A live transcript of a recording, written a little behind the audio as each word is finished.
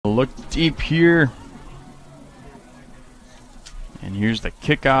look deep here. And here's the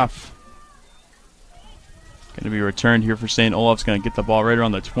kickoff. Going to be returned here for St. Olaf's. Going to get the ball right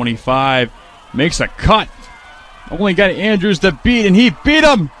around the 25. Makes a cut. Only got Andrews to beat, and he beat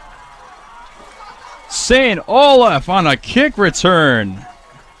him. St. Olaf on a kick return.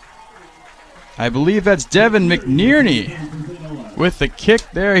 I believe that's Devin McNearny with the kick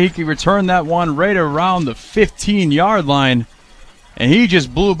there. He can return that one right around the 15-yard line. And he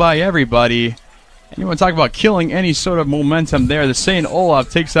just blew by everybody. And you want to talk about killing any sort of momentum there. The St.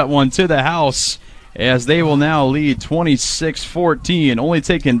 Olaf takes that one to the house as they will now lead 26-14. Only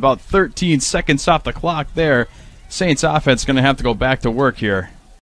taking about 13 seconds off the clock there. Saints offense going to have to go back to work here.